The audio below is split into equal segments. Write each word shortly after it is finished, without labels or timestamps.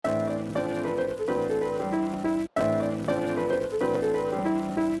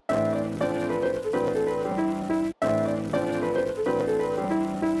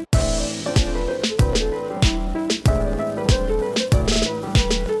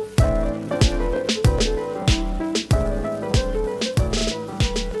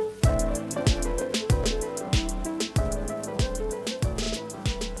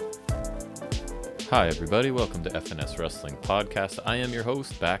Hi, everybody. Welcome to FNS Wrestling Podcast. I am your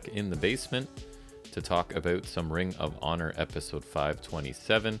host, back in the basement to talk about some Ring of Honor episode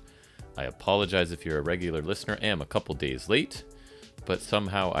 527. I apologize if you're a regular listener. I am a couple days late, but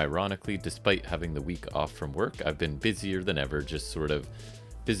somehow, ironically, despite having the week off from work, I've been busier than ever, just sort of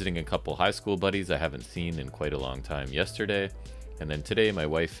visiting a couple high school buddies I haven't seen in quite a long time yesterday. And then today, my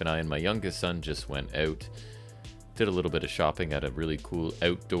wife and I and my youngest son just went out, did a little bit of shopping at a really cool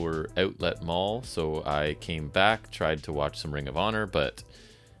outdoor outlet mall. So I came back, tried to watch some Ring of Honor, but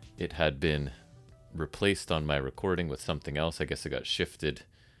it had been replaced on my recording with something else. I guess it got shifted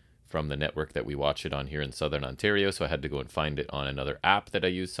from the network that we watch it on here in Southern Ontario. So I had to go and find it on another app that I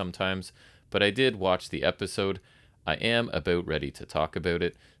use sometimes. But I did watch the episode. I am about ready to talk about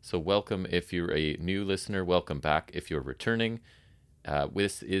it. So welcome if you're a new listener. Welcome back if you're returning.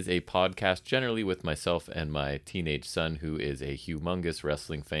 This is a podcast generally with myself and my teenage son, who is a humongous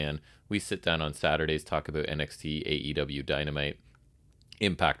wrestling fan. We sit down on Saturdays, talk about NXT, AEW, Dynamite,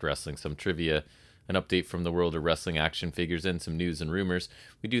 Impact Wrestling, some trivia, an update from the world of wrestling action figures, and some news and rumors.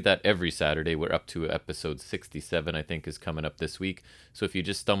 We do that every Saturday. We're up to episode 67, I think, is coming up this week. So if you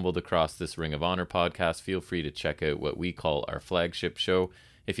just stumbled across this Ring of Honor podcast, feel free to check out what we call our flagship show.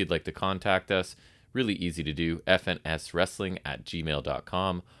 If you'd like to contact us, really easy to do,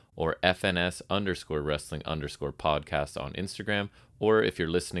 fnswrestling@gmail.com or fns_wrestling_podcast on Instagram. Or if you're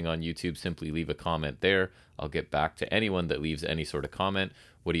listening on YouTube, simply leave a comment there. I'll get back to anyone that leaves any sort of comment.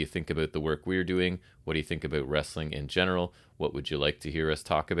 What do you think about the work we're doing? What do you think about wrestling in general? What would you like to hear us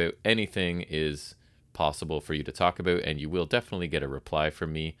talk about? Anything is possible for you to talk about, and you will definitely get a reply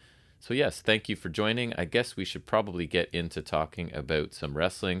from me. So yes, thank you for joining. I guess we should probably get into talking about some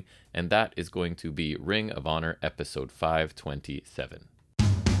wrestling, and that is going to be Ring of Honor episode 527.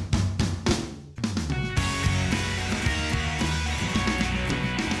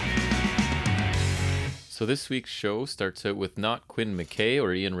 So this week's show starts out with not Quinn McKay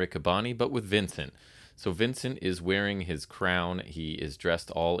or Ian Riccaboni, but with Vincent. So Vincent is wearing his crown. He is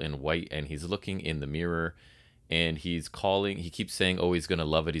dressed all in white, and he's looking in the mirror. And he keeps saying, oh, he's going to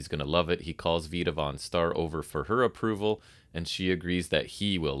love it, he's going to love it. He calls Vita Von Star over for her approval, and she agrees that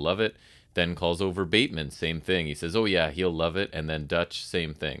he will love it. Then calls over Bateman, same thing. He says, oh yeah, he'll love it. And then Dutch,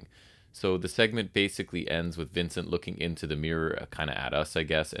 same thing. So the segment basically ends with Vincent looking into the mirror, kind of at us, I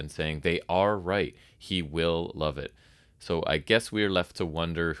guess, and saying, they are right, he will love it. So I guess we're left to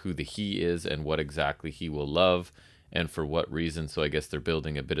wonder who the he is and what exactly he will love, and for what reason. So I guess they're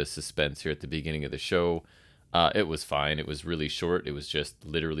building a bit of suspense here at the beginning of the show. It was fine. It was really short. It was just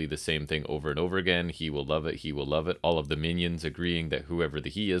literally the same thing over and over again. He will love it. He will love it. All of the minions agreeing that whoever the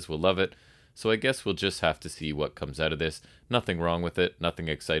he is will love it. So I guess we'll just have to see what comes out of this. Nothing wrong with it. Nothing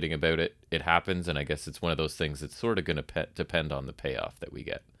exciting about it. It happens, and I guess it's one of those things that's sort of going to depend on the payoff that we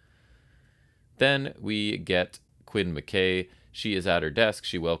get. Then we get Quinn McKay. She is at her desk.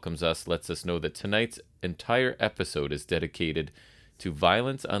 She welcomes us, lets us know that tonight's entire episode is dedicated to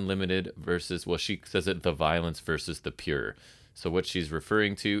Violence Unlimited versus, well, she says it, the Violence versus the Pure. So what she's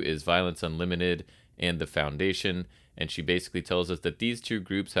referring to is Violence Unlimited and the Foundation, and she basically tells us that these two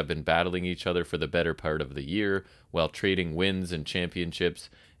groups have been battling each other for the better part of the year while trading wins and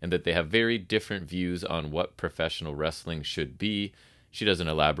championships, and that they have very different views on what professional wrestling should be. She doesn't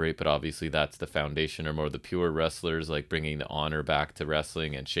elaborate, but obviously that's the Foundation, or more the pure wrestlers, like bringing the honor back to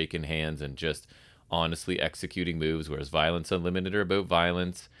wrestling and shaking hands and just honestly executing moves, whereas Violence Unlimited are about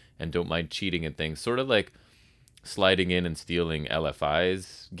violence and don't mind cheating and things, sort of like sliding in and stealing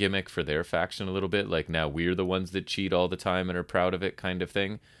LFI's gimmick for their faction a little bit, like now we're the ones that cheat all the time and are proud of it kind of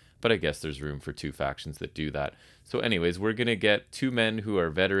thing. But I guess there's room for two factions that do that. So anyways, we're going to get two men who are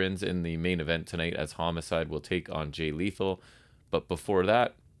veterans in the main event tonight, as Homicide will take on Jay Lethal. But before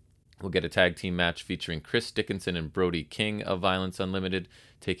that, we'll get a tag team match featuring Chris Dickinson and Brody King of Violence Unlimited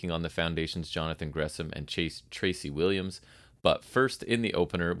taking on the Foundation's Jonathan Gresham and Tracy Williams. But first, in the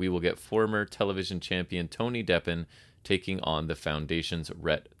opener, we will get former television champion Tony Deppen taking on the Foundation's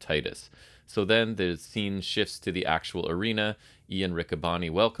Rhett Titus. So then the scene shifts to the actual arena. Ian Riccaboni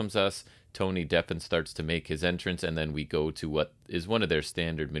welcomes us. Tony Deppen starts to make his entrance, and then we go to what is one of their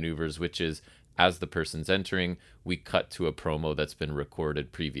standard maneuvers, which is, as the person's entering, we cut to a promo that's been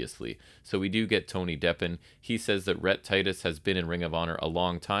recorded previously. So we do get Tony Deppen. He says that Rhett Titus has been in Ring of Honor a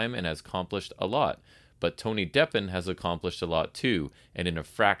long time and has accomplished a lot. But Tony Deppen has accomplished a lot too, and in a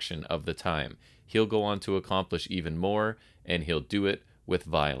fraction of the time. He'll go on to accomplish even more, and he'll do it with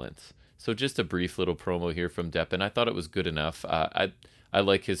violence. So just a brief little promo here from Deppen. I thought it was good enough. I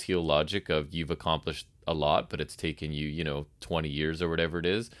like his heel logic of, you've accomplished a lot, but it's taken you, 20 years or whatever it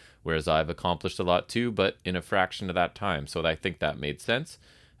is. Whereas I've accomplished a lot too, but in a fraction of that time. So I think that made sense.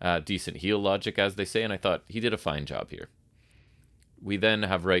 Decent heel logic, as they say, and I thought he did a fine job here. We then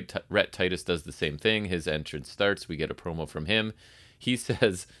have Rhett Titus does the same thing. His entrance starts. We get a promo from him. He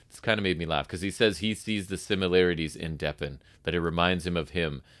says, this kind of made me laugh because he says he sees the similarities in Deppen, that it reminds him of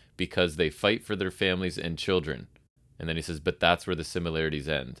him because they fight for their families and children. And then he says, but that's where the similarities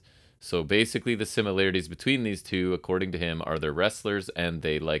end. So basically, the similarities between these two, according to him, are they're wrestlers and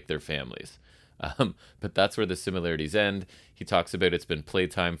they like their families. But that's where the similarities end. He talks about it's been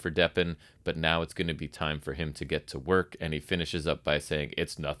playtime for Deppen, but now it's going to be time for him to get to work. And he finishes up by saying,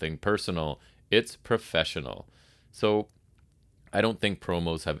 it's nothing personal, it's professional. So I don't think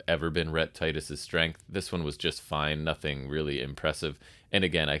promos have ever been Rhett Titus's strength. This one was just fine, nothing really impressive. And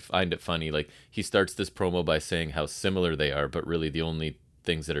again, I find it funny, like he starts this promo by saying how similar they are, but really the only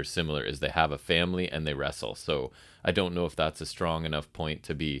things that are similar is they have a family and they wrestle. So I don't know if that's a strong enough point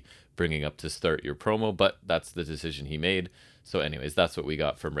to be bringing up to start your promo, but that's the decision he made. So anyways, that's what we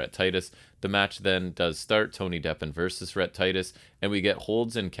got from Rhett Titus. The match then does start, Tony Deppen versus Rhett Titus, and we get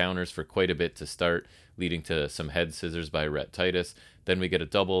holds and counters for quite a bit to start, leading to some head scissors by Rhett Titus. Then we get a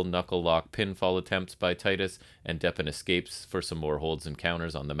double knuckle lock pinfall attempt by Titus, and Deppen escapes for some more holds and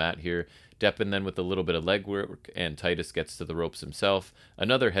counters on the mat here. Deppen then with a little bit of leg work, and Titus gets to the ropes himself.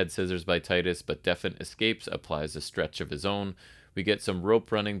 Another head scissors by Titus, but Deppen escapes, applies a stretch of his own. We get some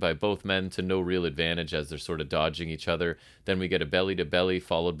rope running by both men to no real advantage as they're sort of dodging each other. Then we get a belly-to-belly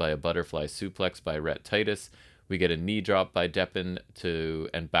followed by a butterfly suplex by Rhett Titus. We get a knee drop by Deppen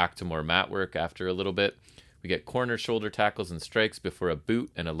and back to more mat work after a little bit. We get corner shoulder tackles and strikes before a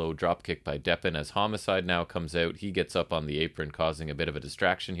boot and a low drop kick by Deppen as Homicide now comes out. He gets up on the apron, causing a bit of a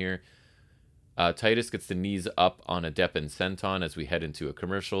distraction here. Titus gets the knees up on a Deppen senton as we head into a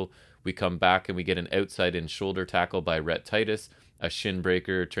commercial. We come back and we get an outside-in shoulder tackle by Rhett Titus. A shin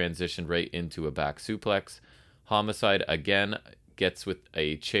breaker transitioned right into a back suplex. Homicide again gets with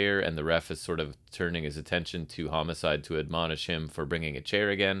a chair, and the ref is sort of turning his attention to Homicide to admonish him for bringing a chair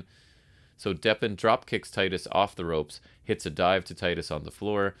again. So Deppen drop kicks Titus off the ropes, hits a dive to Titus on the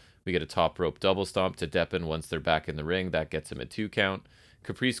floor. We get a top rope double stomp to Deppen once they're back in the ring. That gets him a 2 count.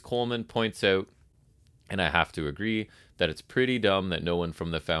 Caprice Coleman points out, and I have to agree, that it's pretty dumb that no one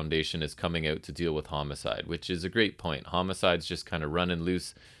from the Foundation is coming out to deal with Homicide, which is a great point. Homicide's just kind of running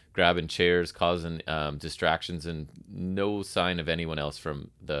loose, grabbing chairs, causing distractions, and no sign of anyone else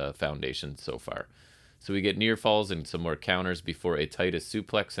from the Foundation so far. So we get near falls and some more counters before a Titus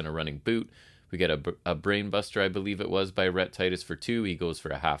suplex and a running boot. We get a brain buster, I believe it was, by Rhett Titus for 2. He goes for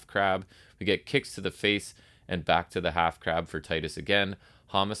a half crab. We get kicks to the face and back to the half crab for Titus again.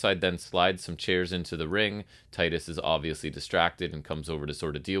 Homicide then slides some chairs into the ring. Titus is obviously distracted and comes over to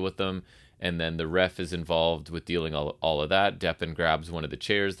sort of deal with them. And then the ref is involved with dealing all of that. Deppen grabs one of the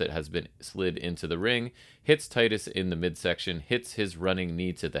chairs that has been slid into the ring, hits Titus in the midsection, hits his running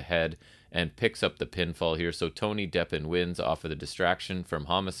knee to the head, and picks up the pinfall here. So Tony Deppen wins off of the distraction from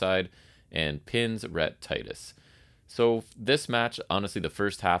Homicide and pins Rhett Titus. So this match, honestly, the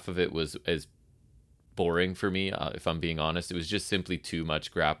first half of it was as boring for me, if I'm being honest. It was just simply too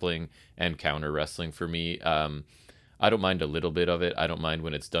much grappling and counter wrestling for me. I don't mind a little bit of it. I don't mind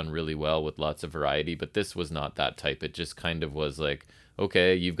when it's done really well with lots of variety, but this was not that type. It just kind of was like,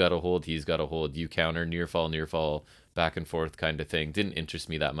 okay, you've got a hold, he's got a hold, you counter, near fall, back and forth kind of thing. Didn't interest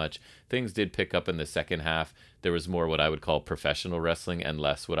me that much. Things did pick up in the second half. There was more what I would call professional wrestling and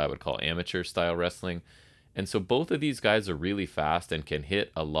less what I would call amateur style wrestling. And so both of these guys are really fast and can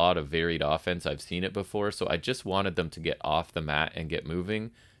hit a lot of varied offense. I've seen it before, so I just wanted them to get off the mat and get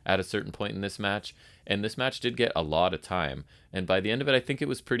moving at a certain point in this match. And this match did get a lot of time. And by the end of it, I think it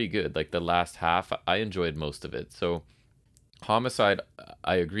was pretty good. Like the last half, I enjoyed most of it. So Homicide,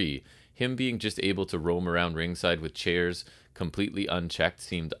 I agree. Him being just able to roam around ringside with chairs completely unchecked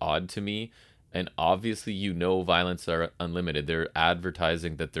seemed odd to me. And obviously, Violence are unlimited. They're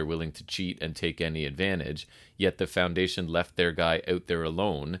advertising that they're willing to cheat and take any advantage. Yet the Foundation left their guy out there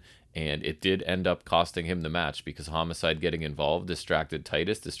alone. And it did end up costing him the match because Homicide getting involved distracted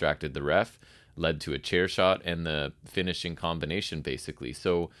Titus, distracted the ref, led to a chair shot and the finishing combination, basically.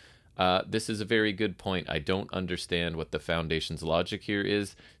 So this is a very good point. I don't understand what the Foundation's logic here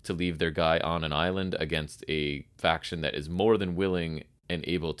is to leave their guy on an island against a faction that is more than willing and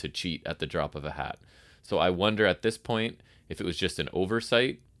able to cheat at the drop of a hat. So I wonder at this point if it was just an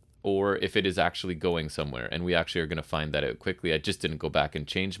oversight or if it is actually going somewhere. And we actually are going to find that out quickly. I just didn't go back and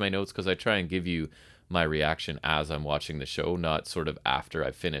change my notes because I try and give you my reaction as I'm watching the show, not sort of after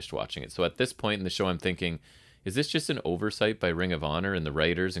I've finished watching it. So at this point in the show, I'm thinking, is this just an oversight by Ring of Honor and the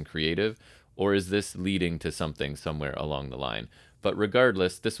writers and creative, or is this leading to something somewhere along the line? But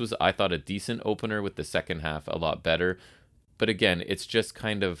regardless, this was, I thought, a decent opener with the second half a lot better. But again, it's just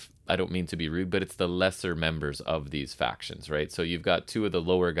kind of, I don't mean to be rude, but it's the lesser members of these factions, right? So you've got two of the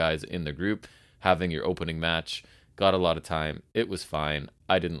lower guys in the group having your opening match. Got a lot of time. It was fine.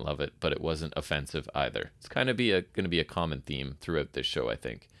 I didn't love it, but it wasn't offensive either. It's kind of going to be a common theme throughout this show, I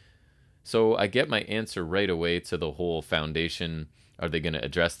think. So I get my answer right away to the whole foundation. Are they going to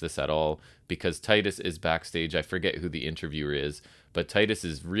address this at all? Because Titus is backstage. I forget who the interviewer is, but Titus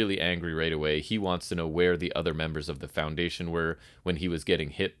is really angry right away. He wants to know where the other members of the foundation were when he was getting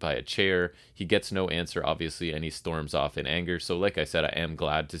hit by a chair. He gets no answer, obviously, and he storms off in anger. So like I said, I am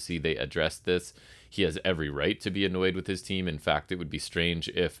glad to see they addressed this. He has every right to be annoyed with his team. In fact, it would be strange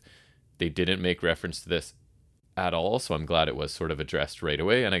if they didn't make reference to this at all. So I'm glad it was sort of addressed right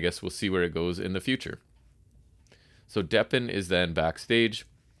away, and I guess we'll see where it goes in the future. So Deppen is then backstage.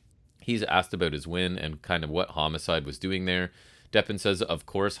 He's asked about his win and kind of what Homicide was doing there. Deppen says, of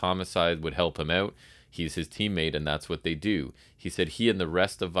course, Homicide would help him out. He's his teammate, and that's what they do. He said he and the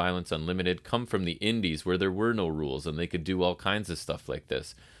rest of Violence Unlimited come from the Indies where there were no rules and they could do all kinds of stuff like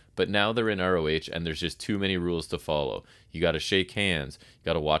this. But now they're in ROH and there's just too many rules to follow. You got to shake hands. You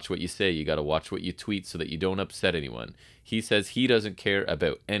got to watch what you say. You got to watch what you tweet so that you don't upset anyone. He says he doesn't care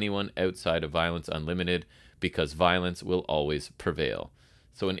about anyone outside of Violence Unlimited because violence will always prevail.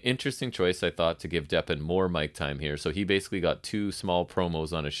 So an interesting choice, I thought, to give Deppen more mic time here. So he basically got two small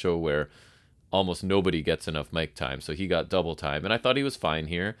promos on a show where almost nobody gets enough mic time. So he got double time. And I thought he was fine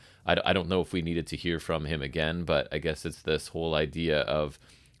here. I don't know if we needed to hear from him again, but I guess it's this whole idea of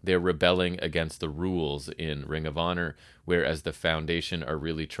they're rebelling against the rules in Ring of Honor, whereas the Foundation are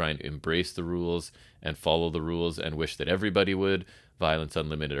really trying to embrace the rules and follow the rules and wish that everybody would. Violence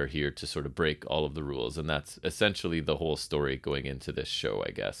Unlimited are here to sort of break all of the rules, and that's essentially the whole story going into this show,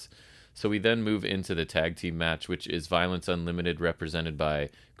 I guess. So we then move into the tag team match, which is Violence Unlimited represented by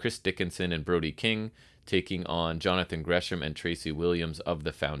Chris Dickinson and Brody King, taking on Jonathan Gresham and Tracy Williams of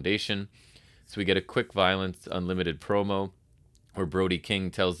the Foundation. So we get a quick Violence Unlimited promo where Brody King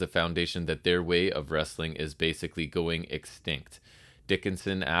tells the Foundation that their way of wrestling is basically going extinct.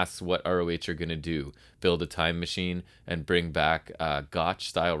 Dickinson asks what ROH are going to do, build a time machine and bring back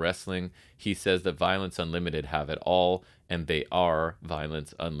Gotch-style wrestling. He says that Violence Unlimited have it all, and they are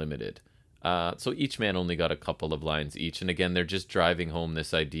Violence Unlimited. So each man only got a couple of lines each, and again, they're just driving home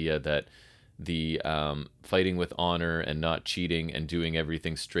this idea that the fighting with honor and not cheating and doing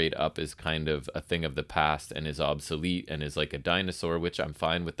everything straight up is kind of a thing of the past and is obsolete and is like a dinosaur, which I'm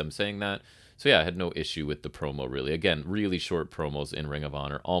fine with them saying that. So yeah, I had no issue with the promo, really. Again, really short promos in Ring of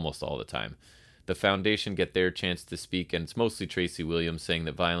Honor almost all the time. The Foundation get their chance to speak, and it's mostly Tracy Williams saying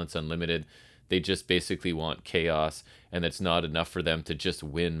that Violence Unlimited, they just basically want chaos, and it's not enough for them to just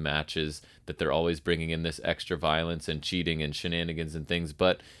win matches, that they're always bringing in this extra violence and cheating and shenanigans and things.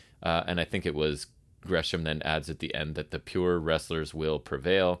 But, and I think it was Gresham then adds at the end that the pure wrestlers will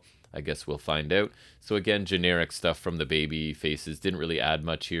prevail. I guess we'll find out. So again, generic stuff from the baby faces didn't really add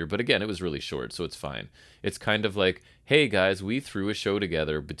much here, but again, it was really short, so it's fine. It's kind of like, hey guys, we threw a show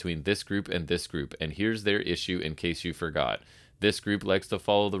together between this group, and here's their issue in case you forgot. This group likes to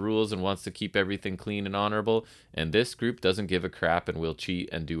follow the rules and wants to keep everything clean and honorable, and this group doesn't give a crap and will cheat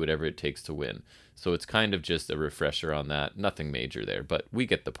and do whatever it takes to win. So it's kind of just a refresher on that. Nothing major there, but we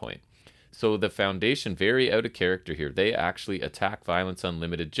get the point. So the Foundation, very out of character here. They actually attack Violence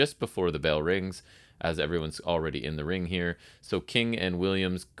Unlimited just before the bell rings, as everyone's already in the ring here. So King and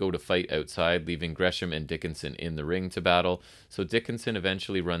Williams go to fight outside, leaving Gresham and Dickinson in the ring to battle. So Dickinson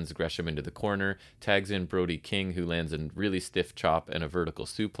eventually runs Gresham into the corner, tags in Brody King, who lands a really stiff chop and a vertical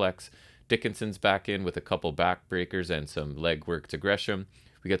suplex. Dickinson's back in with a couple backbreakers and some leg work to Gresham.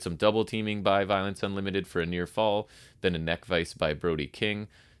 We get some double teaming by Violence Unlimited for a near fall, then a neck vice by Brody King.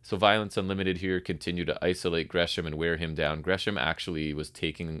 So Violence Unlimited here continue to isolate Gresham and wear him down. Gresham actually was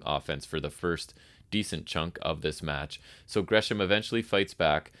taking offense for the first decent chunk of this match. So Gresham eventually fights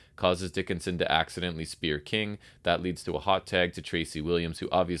back, causes Dickinson to accidentally spear King. That leads to a hot tag to Tracy Williams, who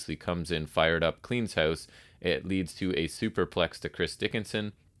obviously comes in fired up, cleans house. It leads to a superplex to Chris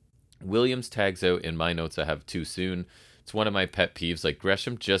Dickinson. Williams tags out. In my notes, I have too soon. It's one of my pet peeves. Like,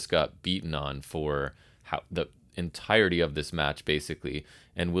 Gresham just got beaten on for how the entirety of this match, basically,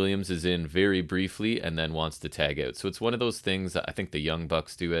 and Williams is in very briefly and then wants to tag out. So it's one of those things that I think the Young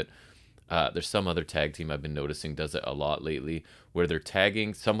Bucks do it. There's some other tag team I've been noticing does it a lot lately, where they're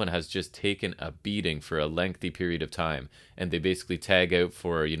tagging, someone has just taken a beating for a lengthy period of time, and they basically tag out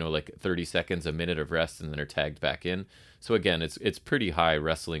for, like 30 seconds, a minute of rest, and then are tagged back in. So again, it's pretty high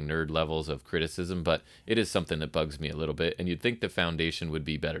wrestling nerd levels of criticism, but it is something that bugs me a little bit, and you'd think the Foundation would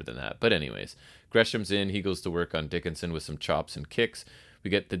be better than that. But anyways, Gresham's in, he goes to work on Dickinson with some chops and kicks. We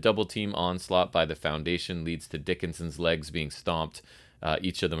get the double team onslaught by the Foundation leads to Dickinson's legs being stomped.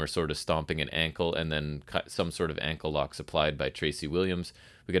 Each of them are sort of stomping an ankle, and then some sort of ankle locks applied by Tracy Williams.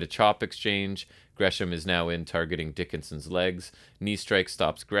 We get a chop exchange. Gresham is now in, targeting Dickinson's legs. Knee strike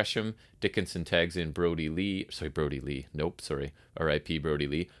stops Gresham. Dickinson tags in Brody Lee. R.I.P. Brody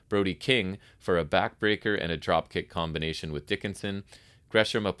Lee. Brody King for a backbreaker and a dropkick combination with Dickinson.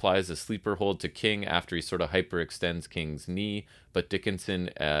 Gresham applies a sleeper hold to King after he sort of hyperextends King's knee, but Dickinson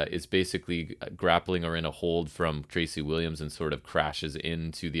is basically grappling or in a hold from Tracy Williams and sort of crashes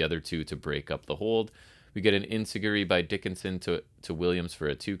into the other two to break up the hold. We get an enziguri by Dickinson to Williams for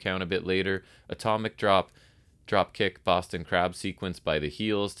a 2 count a bit later. Atomic drop kick, Boston Crab sequence by the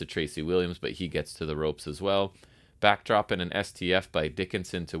heels to Tracy Williams, but he gets to the ropes as well. Backdrop and an STF by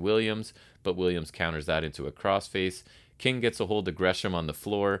Dickinson to Williams, but Williams counters that into a crossface. King gets a hold of Gresham on the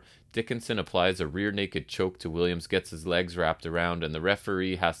floor. Dickinson applies a rear naked choke to Williams, gets his legs wrapped around, and the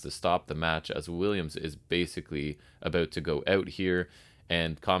referee has to stop the match as Williams is basically about to go out here.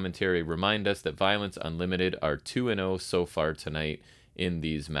 And commentary remind us that Violence Unlimited are 2-0 so far tonight in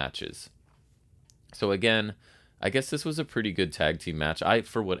these matches. So again, I guess this was a pretty good tag team match. I,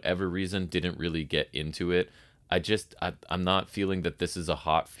 for whatever reason, didn't really get into it. I'm not feeling that this is a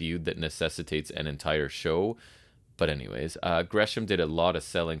hot feud that necessitates an entire show. But anyways, Gresham did a lot of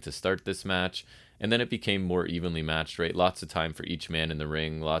selling to start this match, and then it became more evenly matched, right? Lots of time for each man in the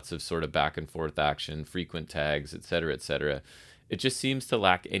ring, lots of sort of back and forth action, frequent tags, etc., etc. It just seems to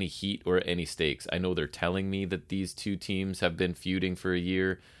lack any heat or any stakes. I know they're telling me that these two teams have been feuding for a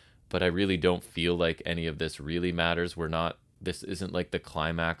year, but I really don't feel like any of this really matters. This isn't like the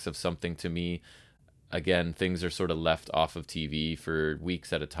climax of something to me. Again, things are sort of left off of TV for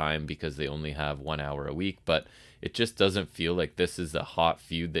weeks at a time because they only have 1 hour a week, but it just doesn't feel like this is the hot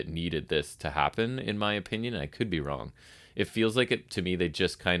feud that needed this to happen, in my opinion. I could be wrong. It feels like it to me, they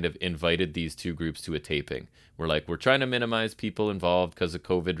just kind of invited these two groups to a taping. We're trying to minimize people involved because of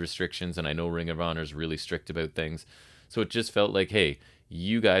COVID restrictions, and I know Ring of Honor is really strict about things. So it just felt like, hey,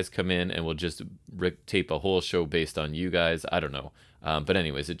 you guys come in and we'll just tape a whole show based on you guys. I don't know. But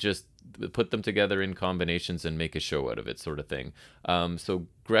anyways, it just put them together in combinations and make a show out of it, sort of thing. So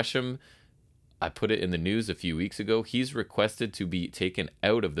Gresham, I put it in the news a few weeks ago. He's requested to be taken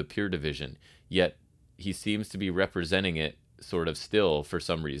out of the Pure division, yet he seems to be representing it sort of still for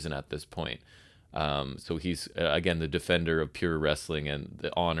some reason at this point. So he's, again, the defender of Pure Wrestling and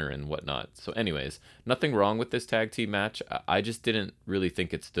the honor and whatnot. So anyways, nothing wrong with this tag team match. I just didn't really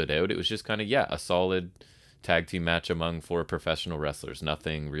think it stood out. It was just kind of, a solid tag team match among 4 professional wrestlers.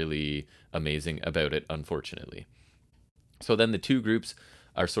 Nothing really amazing about it, unfortunately. So then the two groups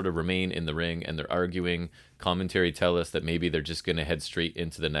are sort of remain in the ring and they're arguing. Commentary tell us that maybe they're just going to head straight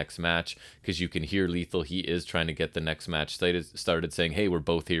into the next match because you can hear Lethal. He is trying to get the next match started saying, hey, we're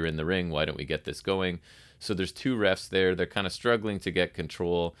both here in the ring. Why don't we get this going? So there's 2 refs there. They're kind of struggling to get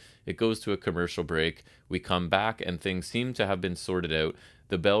control. It goes to a commercial break. We come back and things seem to have been sorted out.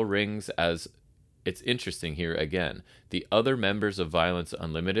 The bell rings as it's interesting here again. The other members of Violence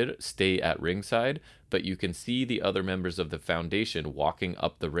Unlimited stay at ringside, but you can see the other members of the Foundation walking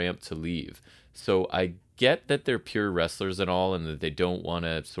up the ramp to leave. So I get that they're pure wrestlers and all, and that they don't want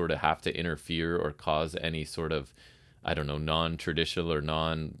to sort of have to interfere or cause any sort of, I don't know, non-traditional or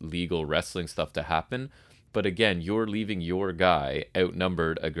non-legal wrestling stuff to happen. But again, you're leaving your guy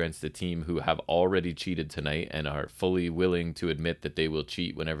outnumbered against a team who have already cheated tonight and are fully willing to admit that they will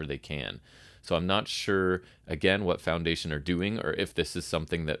cheat whenever they can. So I'm not sure, again, what Foundation are doing or if this is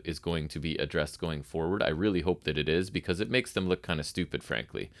something that is going to be addressed going forward. I really hope that it is because it makes them look kind of stupid,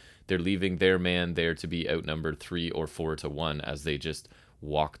 frankly. They're leaving their man there to be outnumbered 3 or 4 to 1 as they just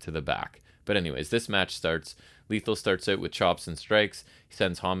walk to the back. But anyways, this match starts. Lethal starts out with chops and strikes. He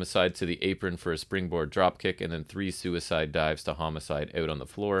sends Homicide to the apron for a springboard dropkick and then 3 suicide dives to Homicide out on the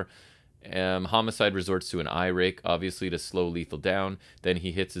floor. Homicide resorts to an eye rake, obviously to slow Lethal down. Then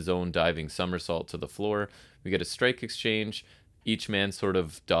he hits his own diving somersault to the floor. We get a strike exchange. Each man sort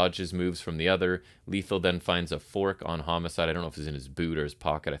of dodges moves from the other. Lethal then finds a fork on Homicide. I don't know if it's in his boot or his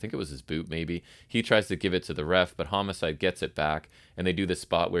pocket. I think it was his boot, maybe. He tries to give it to the ref, but Homicide gets it back. And they do the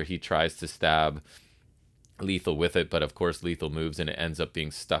spot where he tries to stab Lethal with it, but of course Lethal moves and it ends up being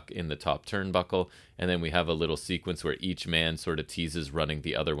stuck in the top turnbuckle. And then we have a little sequence where each man sort of teases running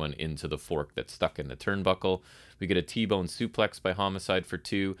the other one into the fork that's stuck in the turnbuckle. We get a T-bone suplex by Homicide for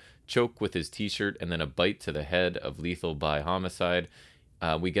 2, choke with his t-shirt, and then a bite to the head of Lethal by Homicide.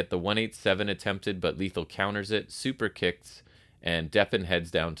 We get the 187 attempted, but Lethal counters it, super kicks, and Deppen heads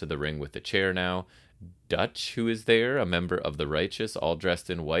down to the ring with the chair now. Dutch, who is there, a member of the Righteous, all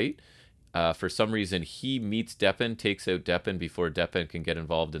dressed in white, For some reason, he meets Deppen, takes out Deppen before Deppen can get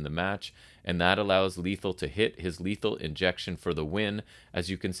involved in the match, and that allows Lethal to hit his lethal injection for the win. As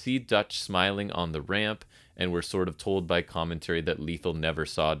you can see Dutch smiling on the ramp, and we're sort of told by commentary that Lethal never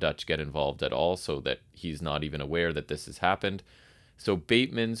saw Dutch get involved at all, so that he's not even aware that this has happened. So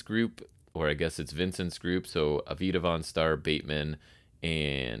Bateman's group, or I guess it's Vincent's group, so Avita Von Star, Bateman,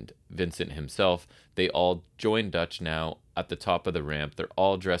 and Vincent himself, they all join Dutch now at the top of the ramp. They're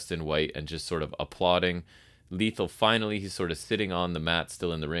all dressed in white and just sort of applauding. Lethal finally, he's sort of sitting on the mat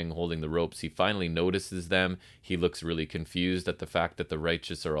still in the ring holding the ropes. He finally notices them. He looks really confused at the fact that the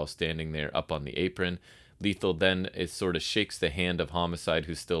Righteous are all standing there up on the apron. Lethal then is sort of shakes the hand of Homicide,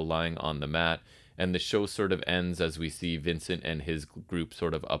 who's still lying on the mat, and the show sort of ends as we see Vincent and his group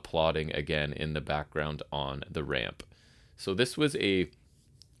sort of applauding again in the background on the ramp. So this was a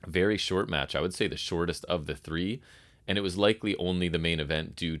very short match. I would say the shortest of the three, and it was likely only the main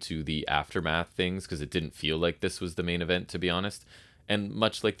event due to the aftermath things, because it didn't feel like this was the main event, to be honest. And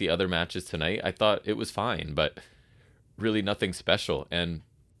much like the other matches tonight, I thought it was fine, but really nothing special. And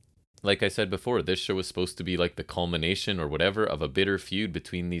like I said before, this show was supposed to be like the culmination or whatever of a bitter feud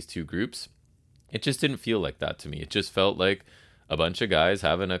between these two groups. It just didn't feel like that to me. It just felt like a bunch of guys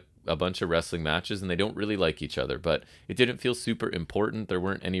having a bunch of wrestling matches, and they don't really like each other, but it didn't feel super important. There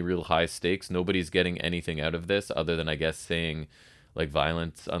weren't any real high stakes. Nobody's getting anything out of this other than, I guess, saying like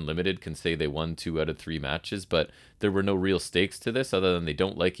Violence Unlimited can say they won 2 out of 3 matches, but there were no real stakes to this other than they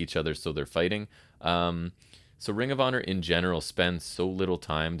don't like each other, so they're fighting. So Ring of Honor in general spends so little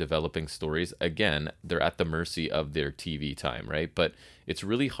time developing stories. Again, they're at the mercy of their TV time, right? But it's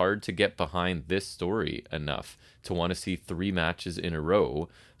really hard to get behind this story enough to want to see 3 matches in a row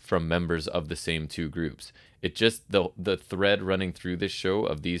from members of the same 2 groups. It just, the thread running through this show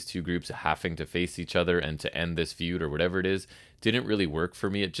of these 2 groups having to face each other and to end this feud or whatever it is didn't really work for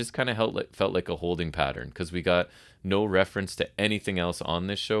me. It just kind of felt like a holding pattern, because we got no reference to anything else on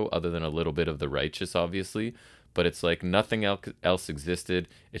this show other than a little bit of the Righteous, obviously. But it's like nothing else existed.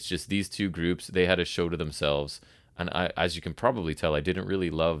 It's just these 2 groups. They had a show to themselves. And as you can probably tell, I didn't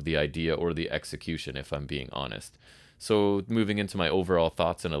really love the idea or the execution, if I'm being honest. So moving into my overall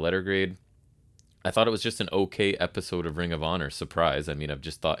thoughts and a letter grade, I thought it was just an okay episode of Ring of Honor. Surprise. I mean, I've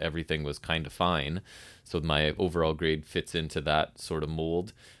just thought everything was kind of fine. So my overall grade fits into that sort of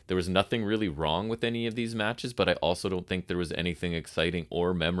mold. There was nothing really wrong with any of these matches, but I also don't think there was anything exciting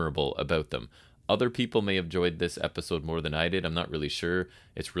or memorable about them. Other people may have enjoyed this episode more than I did. I'm not really sure.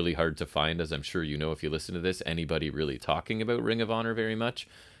 It's really hard to find, as I'm sure you know if you listen to this, anybody really talking about Ring of Honor very much.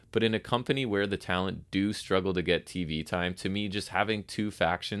 But in a company where the talent do struggle to get TV time, to me, just having 2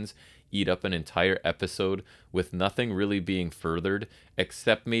 factions eat up an entire episode with nothing really being furthered,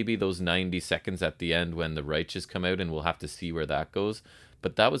 except maybe those 90 seconds at the end when the Righteous come out, and we'll have to see where that goes.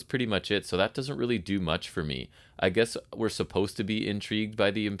 But that was pretty much it, so that doesn't really do much for me. I guess we're supposed to be intrigued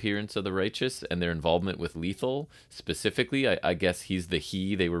by the appearance of the Righteous and their involvement with Lethal. Specifically, I guess he's the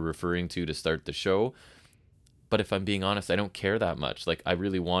he they were referring to start the show. But if I'm being honest, I don't care that much. Like, I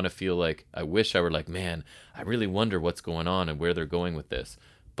really want to feel like, I wish I were like, man, I really wonder what's going on and where they're going with this.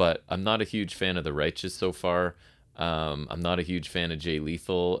 But I'm not a huge fan of the Righteous so far. I'm not a huge fan of Jay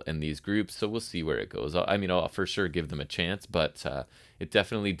Lethal and these groups, so we'll see where it goes. I mean, I'll for sure give them a chance, but it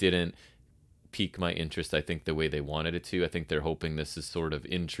definitely didn't pique my interest, I think, the way they wanted it to. I think they're hoping this is sort of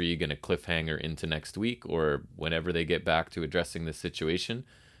intrigue and a cliffhanger into next week or whenever they get back to addressing this situation.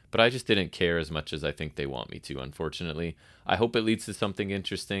 But I just didn't care as much as I think they want me to, unfortunately. I hope it leads to something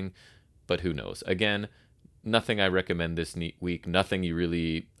interesting, but who knows? Again, nothing I recommend this week.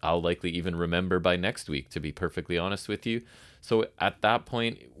 Nothing I'll likely even remember by next week, to be perfectly honest with you. So at that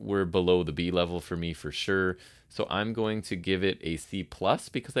point, we're below the B level for me for sure. So I'm going to give it a C plus,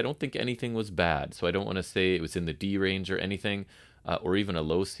 because I don't think anything was bad. So I don't want to say it was in the D range or anything, or even a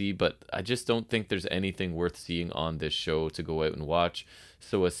low C, but I just don't think there's anything worth seeing on this show to go out and watch.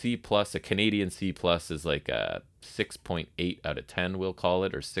 So a C plus, a Canadian C plus, is like a 6.8 out of 10, we'll call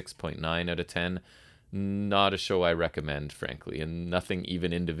it, or 6.9 out of 10. Not a show I recommend, frankly, and nothing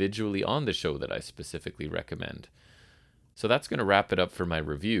even individually on the show that I specifically recommend. So that's going to wrap it up for my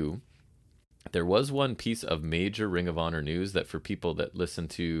review. There was one piece of major Ring of Honor news that, for people that listen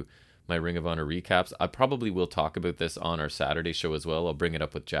to my Ring of Honor recaps, I probably will talk about this on our Saturday show as well. I'll bring it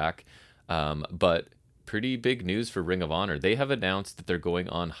up with Jack. But pretty big news for Ring of Honor. They have announced that they're going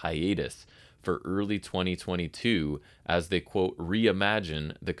on hiatus for early 2022 as they, quote,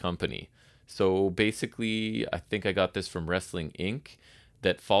 reimagine the company. So basically, I think I got this from Wrestling Inc.,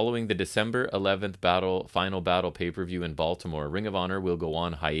 that following the December 11th final battle pay-per-view in Baltimore, Ring of Honor will go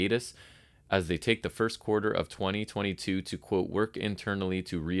on hiatus as they take the first quarter of 2022 to, quote, work internally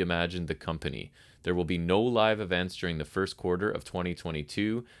to reimagine the company. There will be no live events during the first quarter of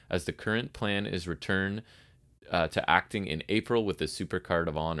 2022, as the current plan is return to acting in April with the Supercard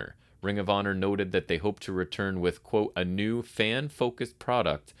of Honor. Ring of Honor noted that they hope to return with, quote, a new fan-focused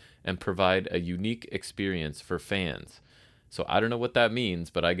product and provide a unique experience for fans. So I don't know what that means,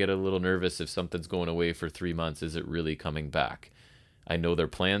 but I get a little nervous if something's going away for 3 months. Is it really coming back? I know their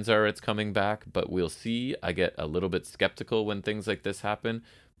plans are it's coming back, but we'll see. I get a little bit skeptical when things like this happen.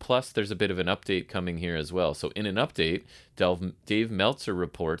 Plus, there's a bit of an update coming here as well. So in an update, Dave Meltzer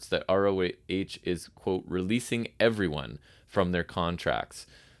reports that ROH is, quote, releasing everyone from their contracts.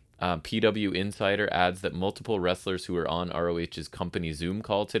 PW Insider adds that multiple wrestlers who were on ROH's company Zoom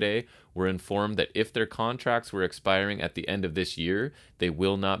call today were informed that if their contracts were expiring at the end of this year, they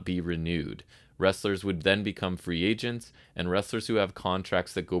will not be renewed. Wrestlers would then become free agents, and wrestlers who have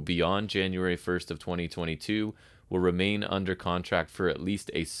contracts that go beyond January 1st of 2022 will remain under contract for at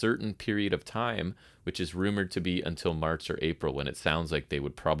least a certain period of time, which is rumored to be until March or April, when it sounds like they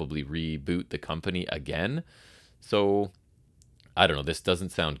would probably reboot the company again. So I don't know, this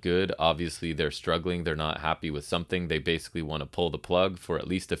doesn't sound good. Obviously, they're struggling. They're not happy with something. They basically want to pull the plug for at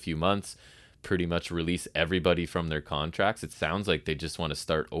least a few months, pretty much release everybody from their contracts. It sounds like they just want to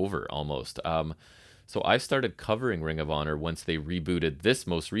start over almost. So I started covering Ring of Honor once they rebooted this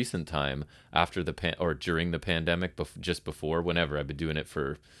most recent time after the during the pandemic, just before, whenever. I've been doing it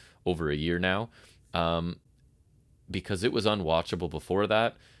for over a year now, because it was unwatchable before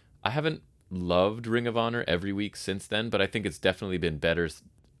that. I haven't loved Ring of Honor every week since then, but I think it's definitely been better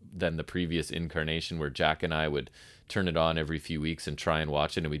than the previous incarnation where Jack and I would turn it on every few weeks and try and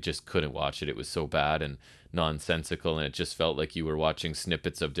watch it, and we just couldn't watch it. It was so bad and nonsensical, and it just felt like you were watching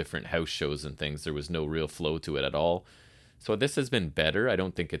snippets of different house shows and things. There was no real flow to it at all. So this has been better. I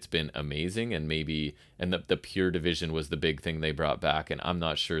don't think it's been amazing, and the Pure division was the big thing they brought back, and I'm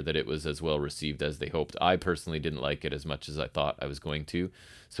not sure that it was as well received as they hoped. I personally didn't like it as much as I thought I was going to.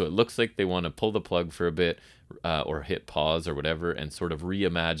 So it looks like they want to pull the plug for a bit, or hit pause or whatever, and sort of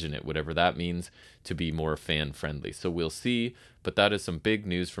reimagine it, whatever that means, to be more fan friendly. So we'll see, but that is some big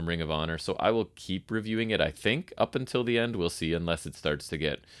news from Ring of Honor. So I will keep reviewing it, I think, up until the end. We'll see, unless it starts to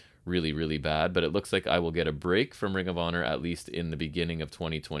get really, really bad. But it looks like I will get a break from Ring of Honor, at least in the beginning of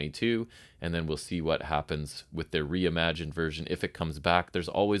 2022, and then we'll see what happens with their reimagined version. If it comes back, there's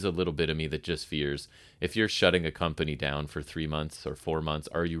always a little bit of me that just fears, if you're shutting a company down for 3 months or 4 months,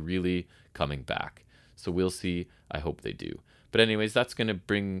 are you really coming back? So we'll see. I hope they do. But anyways, that's going to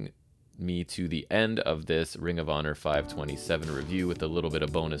bring me to the end of this Ring of Honor 527 review, with a little bit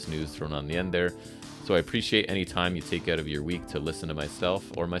of bonus news thrown on the end there. So I appreciate any time you take out of your week to listen to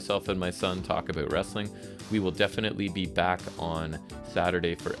myself and my son talk about wrestling. We will definitely be back on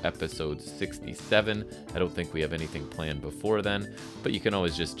Saturday for episode 67. I don't think we have anything planned before then, but you can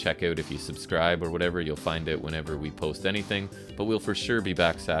always just check out, if you subscribe or whatever, you'll find it whenever we post anything. But we'll for sure be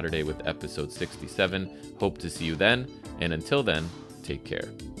back Saturday with episode 67. Hope to see you then, and until then, take care.